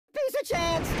a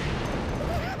chance!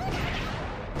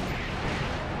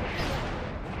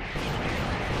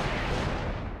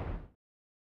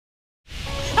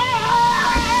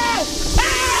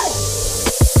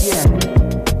 Yeah.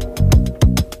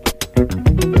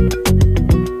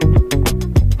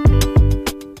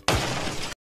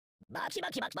 Boxy,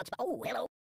 boxy, box, box, oh, hello.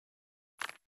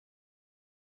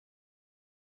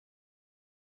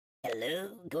 Hello,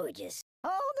 gorgeous.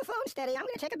 Hold the phone steady. I'm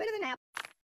gonna take a bit of a nap.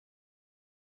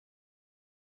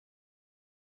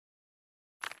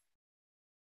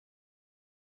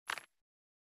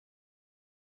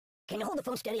 Can you hold the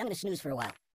phone steady? I'm gonna snooze for a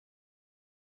while.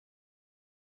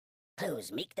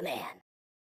 Close, Meek the man.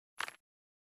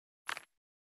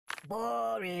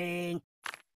 Boring.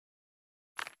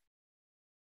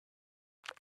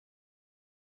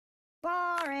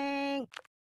 Boring.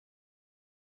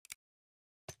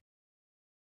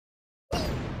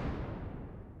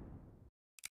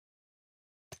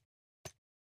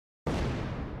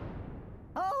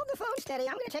 Hold the phone steady.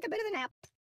 I'm gonna take a bit of a nap.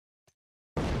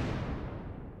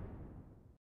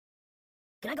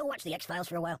 Can I go watch the X-Files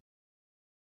for a while?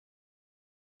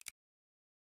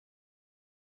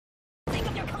 Think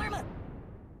of your karma!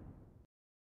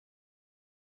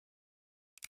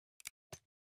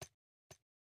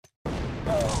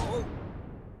 Oh!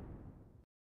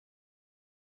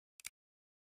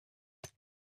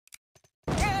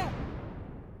 Ah!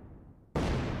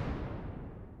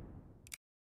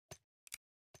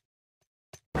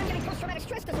 I'm getting post-traumatic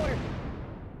stress disorder!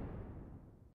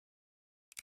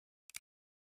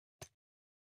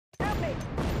 Help me!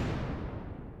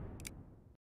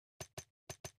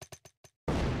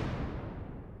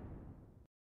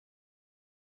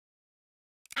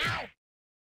 Ow!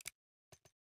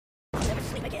 I'll never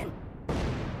sleep again.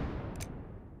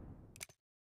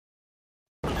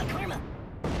 What about karma?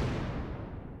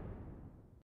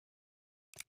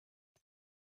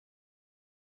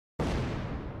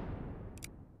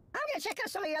 I'm gonna check out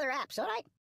some of your other apps, alright?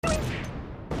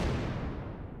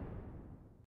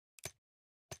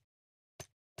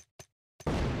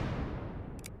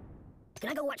 Can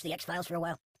I go watch the X-Files for a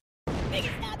while? Make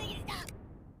it stop! Make it stop!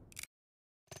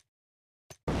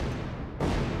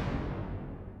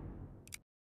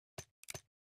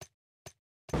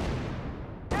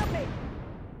 Help me!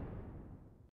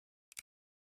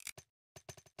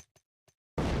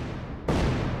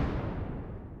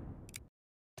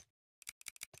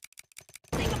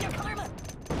 Think of your karma!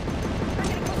 I'm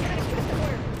gonna post-traumatic stress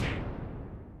disorder!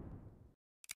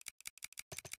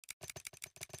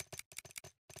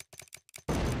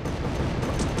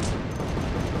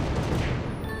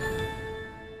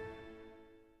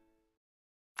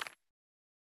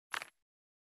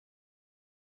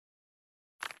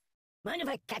 Mind if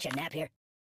I catch a nap here?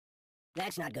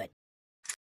 That's not good.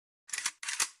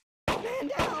 Man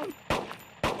down!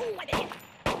 Oh, what a hit!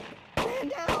 Man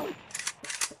down!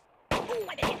 Oh,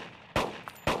 what a hit!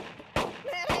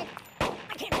 Medic!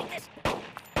 I can't take this!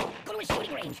 Go to a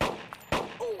shooting range!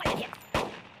 Oh, what a hit!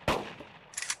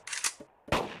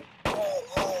 Oh,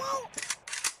 oh,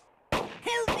 oh!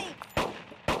 Help me!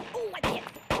 Oh, what a hit!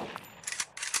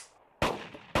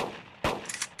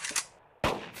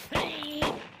 Hey!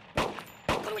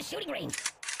 Go to a shooting range!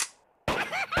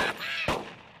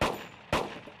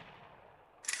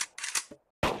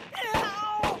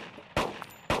 No!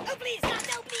 Oh, please, God,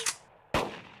 no, please!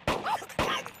 Oh,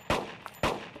 God!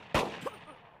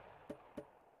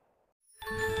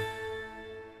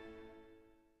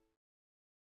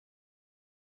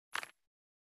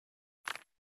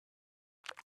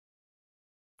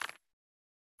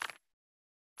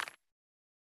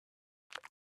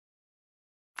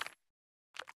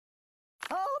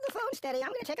 Hold the phone steady. I'm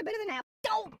gonna take a bit of a nap.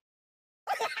 Don't!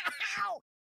 Ow!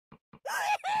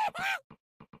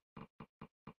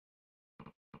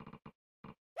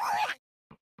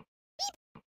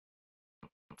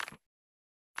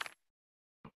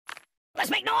 Let's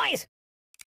make noise!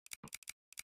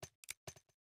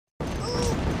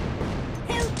 Ooh!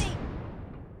 Help me!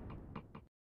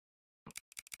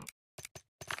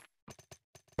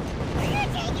 I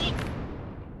can't take it!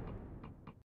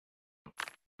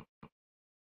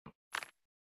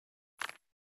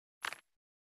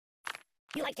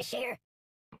 You like to share?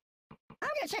 I'm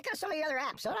gonna check out some of your other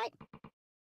apps, alright?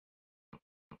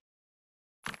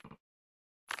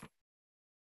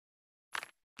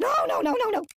 No, no, no, no,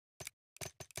 no!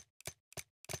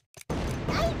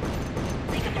 Hey!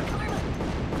 Think of your karma!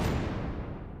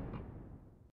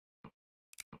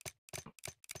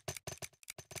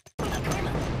 What about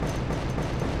karma?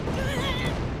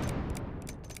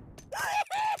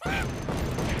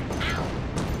 Ow!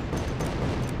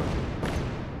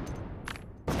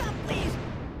 Stop, please!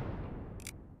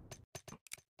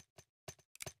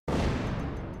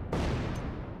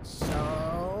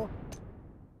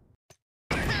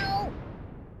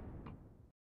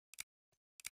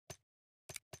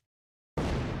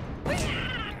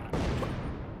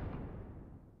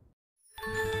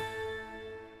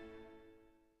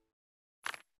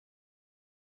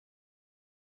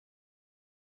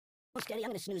 steady, I'm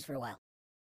gonna snooze for a while.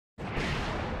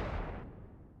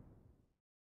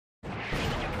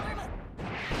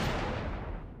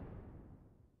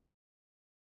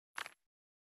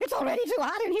 It's already too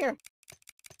hot in here!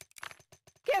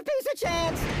 Give peace a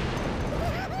chance!